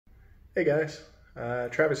Hey guys,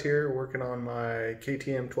 Travis here working on my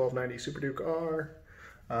KTM 1290 Superduke R.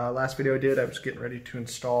 Last video I did, I was getting ready to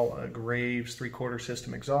install a Graves 3/4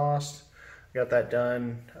 system exhaust. Got that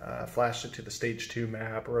done, flashed it to the stage 2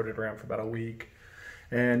 map, rode it around for about a week,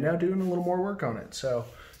 and now doing a little more work on it. So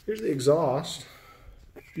here's the exhaust.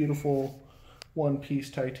 Beautiful one-piece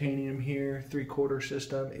titanium here, 3/4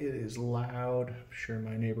 system. It is loud. I'm sure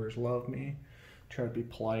my neighbors love me. Try to be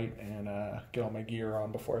polite and get all my gear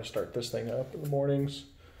on before I start this thing up in the mornings.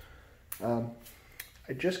 I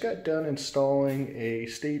just got done installing a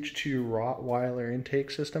stage 2 Rottweiler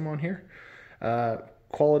intake system on here.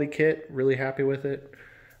 Quality kit, really happy with it.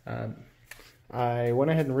 I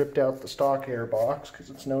went ahead and ripped out the stock air box because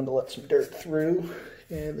it's known to let some dirt through,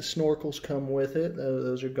 and the snorkels come with it.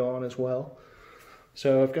 Those are gone as well.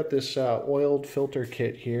 So I've got this oiled filter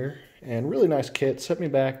kit here, and really nice kit. Set me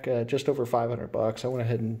back just over 500 bucks. I went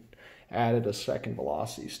ahead and added a second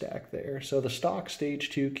velocity stack there. So the stock stage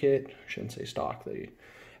 2 kit, I shouldn't say stock, the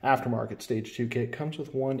aftermarket stage 2 kit comes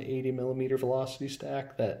with one 80mm velocity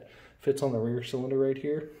stack that fits on the rear cylinder right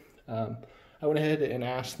here. I went ahead and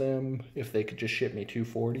asked them if they could just ship me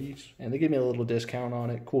 240s, and they gave me a little discount on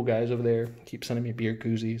it. Cool guys over there. Keep sending me beer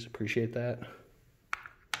koozies. Appreciate that.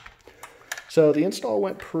 So the install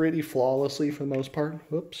went pretty flawlessly for the most part.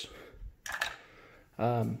 Whoops.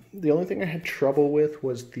 The only thing I had trouble with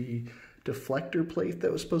was the deflector plate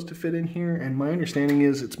that was supposed to fit in here, and my understanding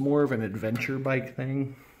is it's more of an adventure bike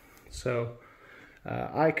thing. So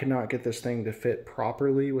I could not get this thing to fit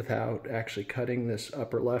properly without actually cutting this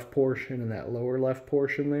upper left portion and that lower left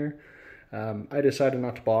portion there. I decided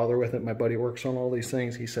not to bother with it. My buddy works on all these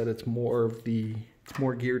things. He said it's more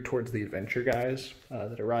geared towards the adventure guys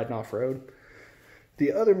that are riding off-road.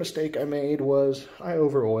 The other mistake I made was I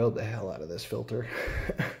over-oiled the hell out of this filter.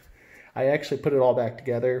 I actually put it all back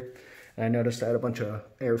together, and I noticed I had a bunch of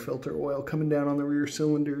air filter oil coming down on the rear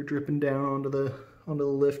cylinder, dripping down onto the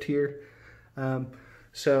lift here.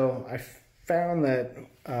 So I found that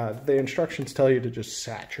the instructions tell you to just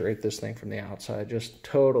saturate this thing from the outside, just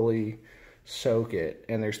totally soak it.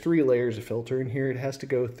 And there's 3 layers of filter in here. It has to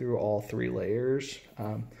go through all 3 layers.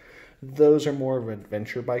 Those are more of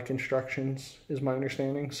adventure bike instructions, is my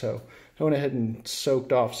understanding. So I went ahead and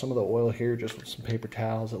soaked off some of the oil here just with some paper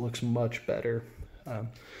towels. It looks much better.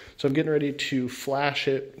 So I'm getting ready to flash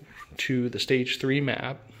it to the stage 3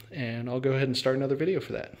 map, and I'll go ahead and start another video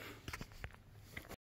for that.